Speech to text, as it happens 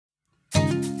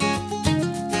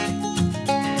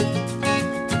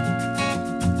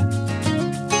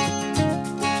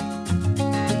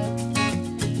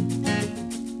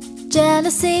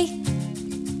Jealousy,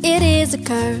 it is a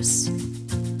curse.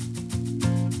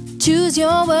 Choose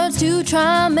your words to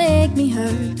try and make me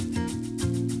hurt.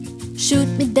 Shoot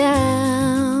me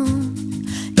down.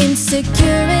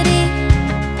 Insecurity,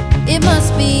 it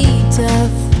must be tough.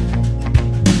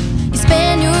 You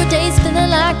spend your days feeling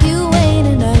like you ain't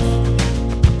enough.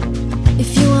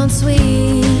 If you want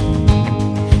sweet,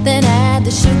 then add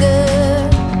the sugar.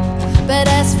 But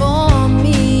as for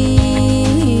me,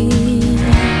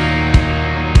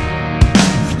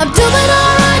 I'm doing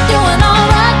alright,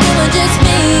 doing just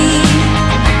me.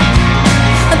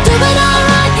 I'm doing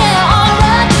alright, yeah,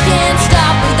 alright. You can't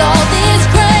stop with all this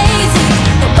crazy.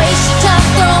 Don't waste your time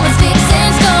throwing sticks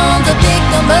and stones. I'll pick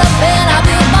them up and I'll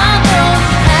build my throne.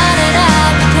 How did I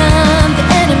become the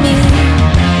enemy?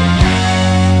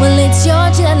 Well, it's your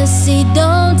jealousy,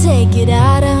 don't take it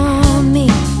out on me.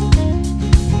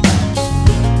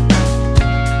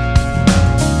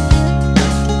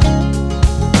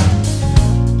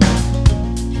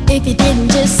 If you didn't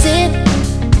just sit,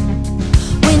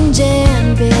 whinge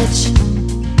and bitch,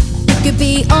 you could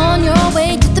be on your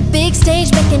way to the big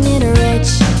stage making it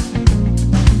rich.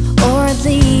 Or at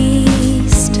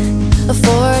least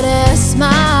afford a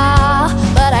smile.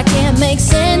 But I can't make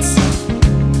sense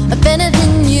of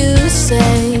anything you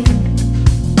say,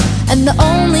 and the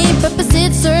only purpose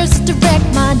it serves is to wreck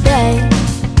my day.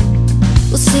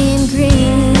 Well, seeing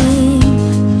green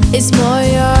is more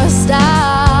your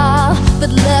style, but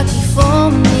lucky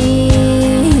for me,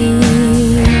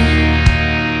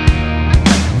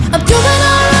 I'm doing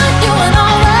alright,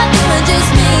 doing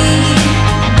just me.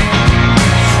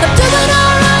 I'm doing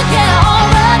alright, yeah,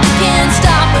 alright. You can't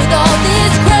stop with all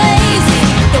this crazy.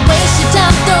 Don't waste your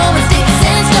time throwing sticks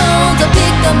and stones. I'll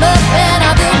pick them up and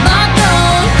I'll build my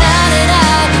throne. How did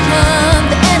I become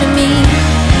the enemy?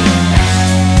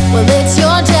 Well, it's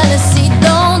your jealousy,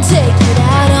 don't take it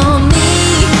out on me.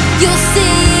 You'll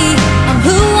see I'm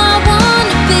who I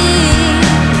wanna be.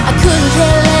 I couldn't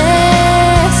care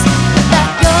less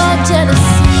about your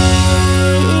jealousy.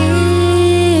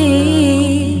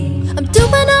 I'm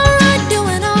doing alright,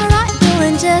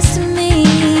 doing just me.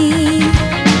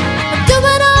 I'm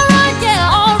doing alright,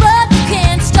 yeah, alright. You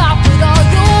can't stop with all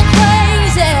your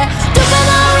crazy. Doing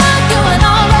alright, doing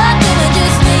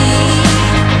just me.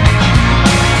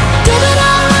 Doing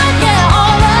alright, yeah,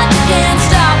 alright. You can't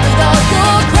stop with all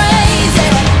your crazy.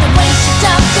 Don't waste your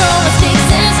time throwing sticks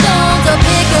and stones. I'll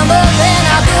pick them up and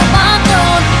I'll build my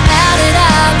throne. How did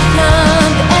I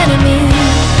become the enemy?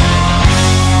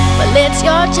 Well, it's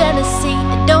your jealousy,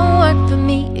 it don't work for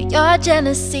me. Your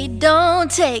jealousy, don't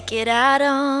take it out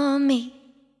on me.